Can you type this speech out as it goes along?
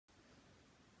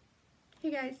Hey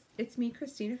guys, it's me,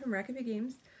 Christina from Rocket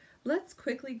Games. Let's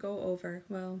quickly go over,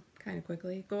 well, kind of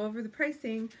quickly, go over the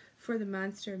pricing for the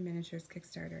Monster Miniatures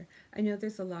Kickstarter. I know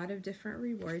there's a lot of different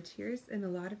reward tiers and a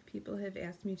lot of people have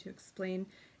asked me to explain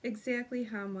exactly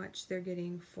how much they're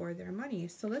getting for their money.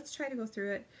 So let's try to go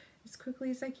through it as quickly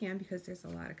as I can because there's a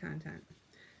lot of content.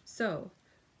 So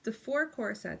the 4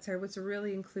 core sets are what's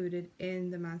really included in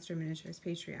the Monster Miniatures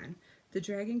Patreon. The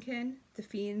Dragonkin, the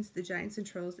Fiends, the Giants and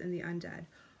Trolls, and the Undead.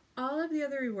 All of the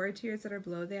other reward tiers that are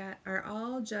below that are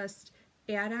all just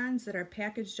add-ons that are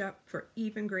packaged up for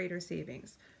even greater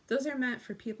savings. Those are meant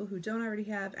for people who don't already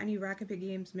have any Rocket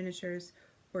Games miniatures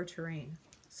or terrain.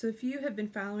 So if you have been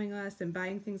following us and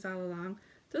buying things all along,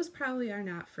 those probably are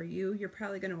not for you. You're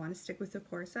probably going to want to stick with the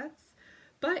core sets.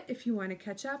 But if you want to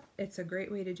catch up, it's a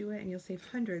great way to do it and you'll save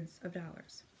hundreds of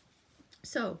dollars.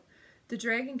 So the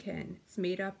Dragonkin, it's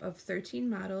made up of 13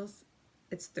 models.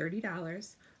 It's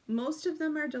 $30. Most of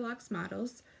them are deluxe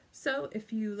models, so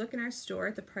if you look in our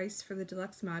store, the price for the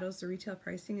deluxe models, the retail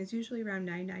pricing is usually around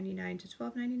 $9.99 to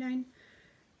 $12.99.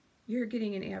 You're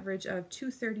getting an average of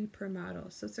 $2.30 per model,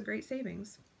 so it's a great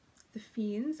savings. The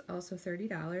Fiends, also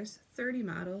 $30, 30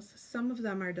 models. Some of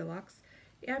them are deluxe.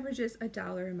 Averages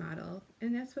 $1 a model,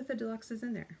 and that's with the deluxes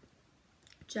in there.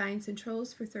 Giants and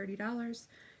Trolls for $30.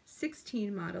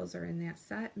 16 models are in that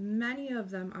set. Many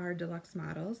of them are deluxe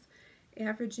models,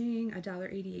 averaging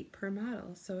 $1.88 per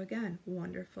model. So again,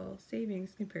 wonderful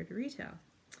savings compared to retail.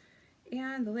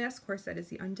 And the last core set is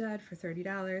the Undead for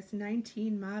 $30,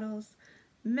 19 models.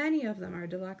 Many of them are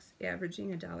deluxe,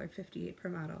 averaging $1.58 per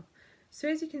model. So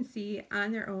as you can see,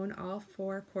 on their own, all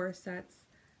 4 core sets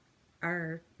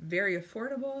are very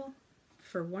affordable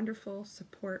for wonderful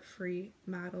support-free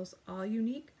models, all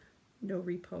unique, no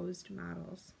reposed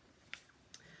models.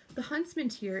 The Huntsman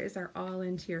tier is our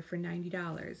all-in tier for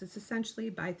 $90. It's essentially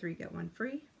buy 3, get 1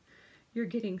 free. You're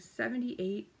getting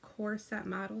 78 core set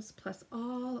models plus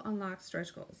all unlocked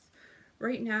stretch goals.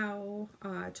 Right now,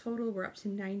 total we're up to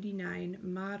 99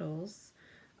 models,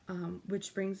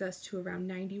 which brings us to around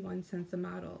 91 cents a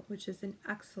model, which is an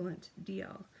excellent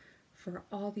deal for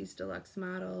all these deluxe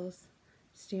models,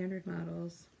 standard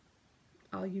models,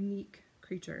 all unique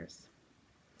creatures.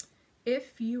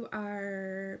 If you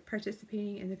are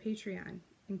participating in the Patreon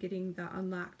and getting the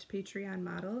unlocked Patreon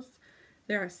models,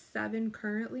 there are 7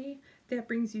 currently. That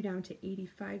brings you down to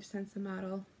 85 cents a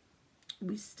model.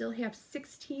 We still have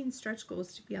 16 stretch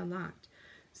goals to be unlocked.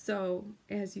 So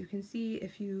as you can see,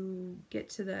 if you get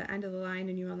to the end of the line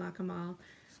and you unlock them all,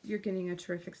 you're getting a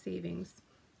terrific savings.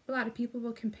 A lot of people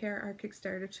will compare our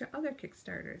Kickstarter to other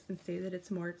Kickstarters and say that it's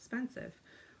more expensive.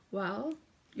 Well,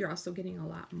 you're also getting a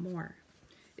lot more.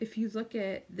 If you look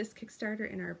at this Kickstarter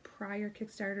and our prior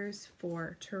Kickstarters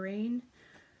for terrain,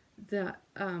 the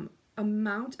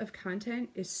amount of content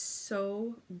is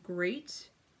so great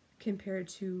compared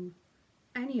to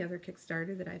any other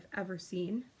Kickstarter that I've ever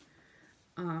seen.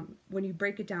 When you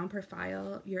break it down per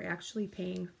file, you're actually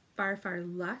paying far, far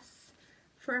less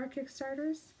for our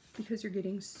Kickstarters because you're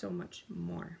getting so much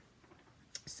more.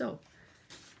 So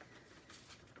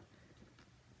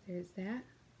there's that.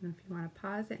 And if you want to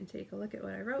pause it and take a look at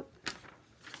what I wrote.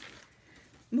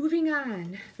 Moving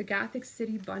on, the Gothic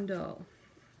City bundle.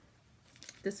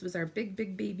 This was our big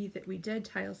baby that we did,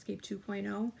 Tilescape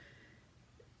 2.0.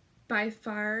 By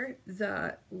far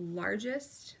the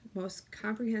largest, most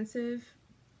comprehensive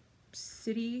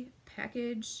city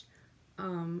package,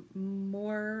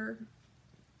 more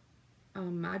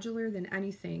modular than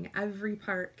anything. Every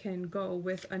part can go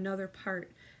with another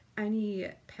part. Any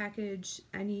package,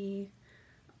 any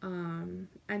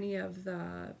of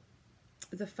the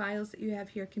files that you have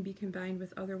here can be combined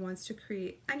with other ones to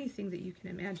create anything that you can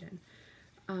imagine.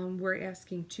 We're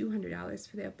asking $200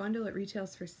 for that bundle. It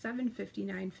retails for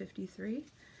 $759.53,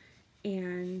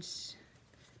 and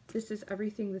this is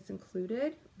everything that's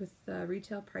included with the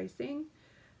retail pricing.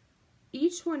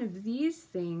 Each one of these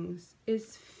things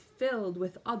is filled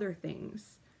with other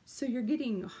things, so you're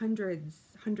getting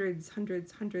hundreds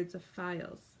of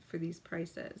files for these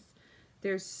prices.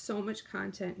 There's so much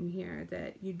content in here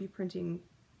that you'd be printing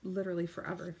literally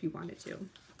forever if you wanted to.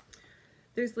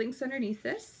 There's links underneath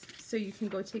this, so you can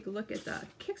go take a look at the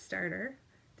Kickstarter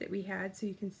that we had so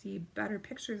you can see better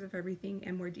pictures of everything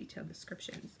and more detailed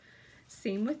descriptions.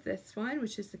 Same with this one,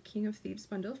 which is the King of Thieves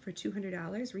bundle for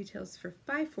 $200, retails for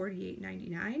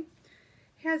 $548.99.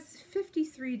 Has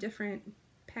 53 different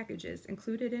packages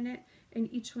included in it,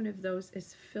 and each one of those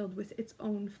is filled with its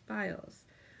own files.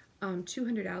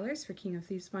 $200 for King of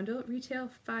Thieves bundle, retail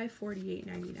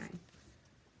 $548.99.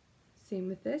 Same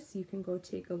with this, you can go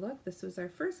take a look. This was our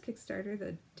first Kickstarter,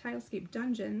 the Tilescape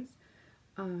Dungeons.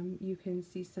 You can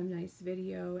see some nice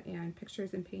video and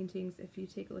pictures and paintings if you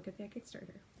take a look at that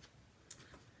Kickstarter.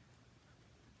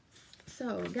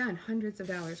 So again, hundreds of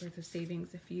dollars worth of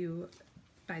savings if you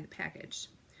buy the package.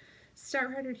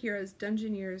 Star-Hearted Heroes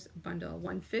Dungeoneers Bundle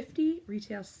 150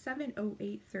 retails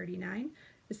 $708.39.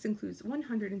 This includes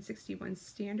 161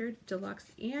 standard,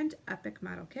 deluxe, and epic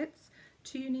model kits,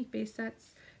 2 unique base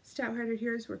sets. Star-Hearted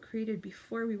Heroes were created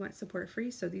before we went support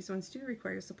free, so these ones do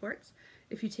require supports.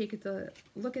 If you take a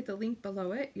look at the link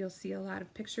below it, you'll see a lot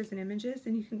of pictures and images,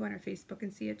 and you can go on our Facebook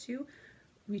and see it too.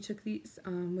 We took these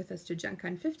with us to Gen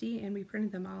Con 50 and we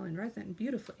printed them all in resin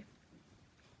beautifully.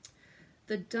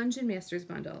 The Dungeon Masters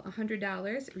Bundle,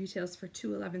 $100, retails for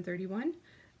 $211.31.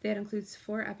 That includes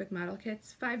 4 epic model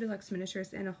kits, 5 deluxe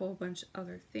miniatures, and a whole bunch of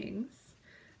other things.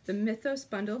 The Mythos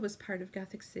Bundle was part of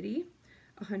Gothic City,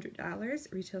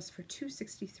 $100, retails for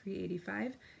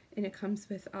 $263.85, and it comes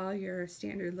with all your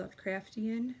standard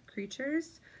Lovecraftian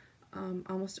creatures.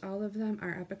 Almost all of them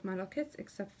are epic model kits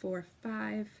except for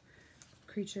 5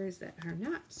 creatures that are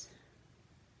not.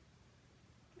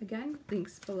 Again,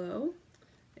 links below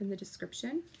in the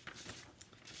description.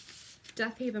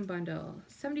 Deathhaven Bundle,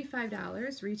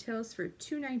 $75, retails for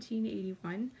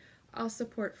 $219.81. All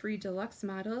support free deluxe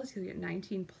models. You'll get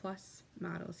 19 plus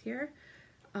models here.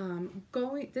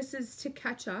 This is to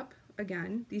catch up.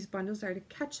 Again, these bundles are to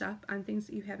catch up on things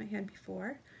that you haven't had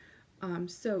before.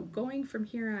 So going from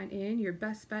here on in, your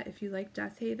best bet if you like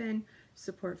Deathhaven,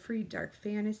 support free dark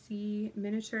fantasy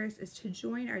miniatures, is to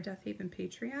join our Deathhaven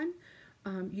Patreon.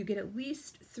 You get at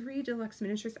least 3 deluxe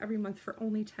miniatures every month for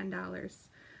only $10.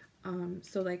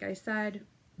 So like I said,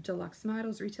 deluxe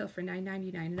models retail for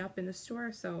 $9.99 and up in the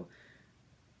store, so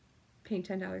paying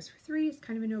 $10 for 3 is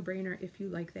kind of a no-brainer if you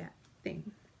like that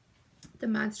thing. The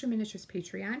Monster Miniatures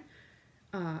Patreon,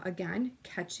 again,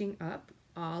 catching up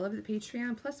all of the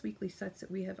Patreon plus weekly sets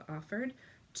that we have offered,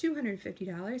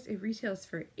 $250. It retails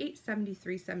for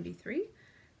 $873.73.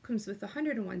 Comes with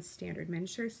 101 standard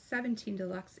miniatures, 17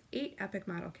 deluxe, 8 epic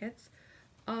model kits,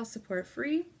 all support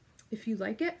free. If you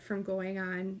like it from going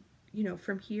on,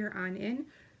 from here on in,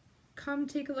 come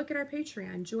take a look at our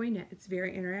Patreon, join it. It's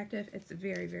very interactive, it's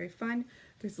very, very fun.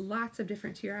 There's lots of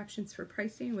different tier options for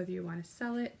pricing, whether you want to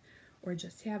sell it or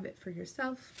just have it for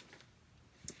yourself.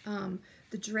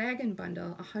 The Dragon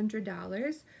Bundle,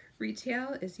 $100.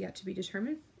 Retail is yet to be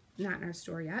determined, not in our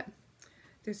store yet.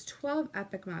 There's 12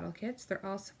 epic model kits. They're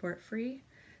all support free.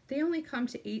 They only come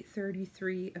to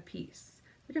 $8.33 a piece.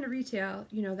 They're going to retail,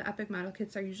 the epic model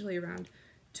kits are usually around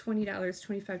 $20,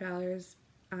 $25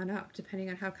 on up, depending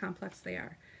on how complex they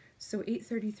are. So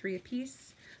 $8.33 a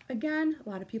piece. Again, a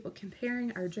lot of people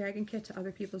comparing our Dragon kit to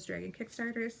other people's Dragon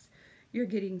Kickstarters. You're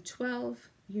getting 12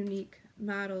 unique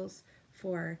models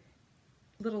for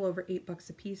a little over $8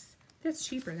 a piece. That's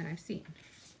cheaper than I've seen.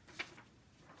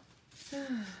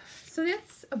 So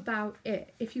that's about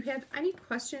it. If you have any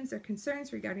questions or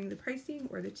concerns regarding the pricing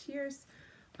or the tiers,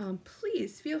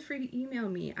 please feel free to email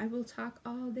me. I will talk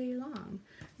all day long.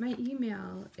 My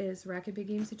email is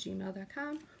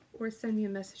rocketbiggames@gmail.com, or send me a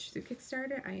message through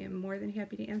Kickstarter. I am more than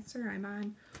happy to answer. I'm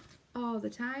on all the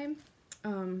time.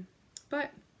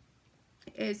 But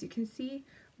as you can see,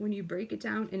 when you break it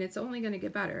down, and it's only going to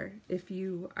get better if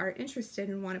you are interested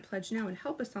and want to pledge now and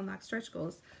help us unlock stretch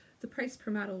goals, the price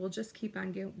per model will just keep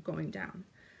on going down.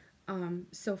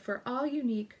 So for all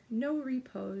unique, no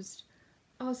reposed,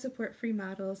 all support free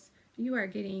models, you are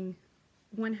getting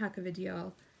one heck of a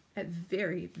deal at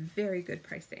very, very good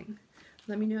pricing.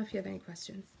 Let me know if you have any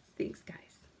questions. Thanks, guys.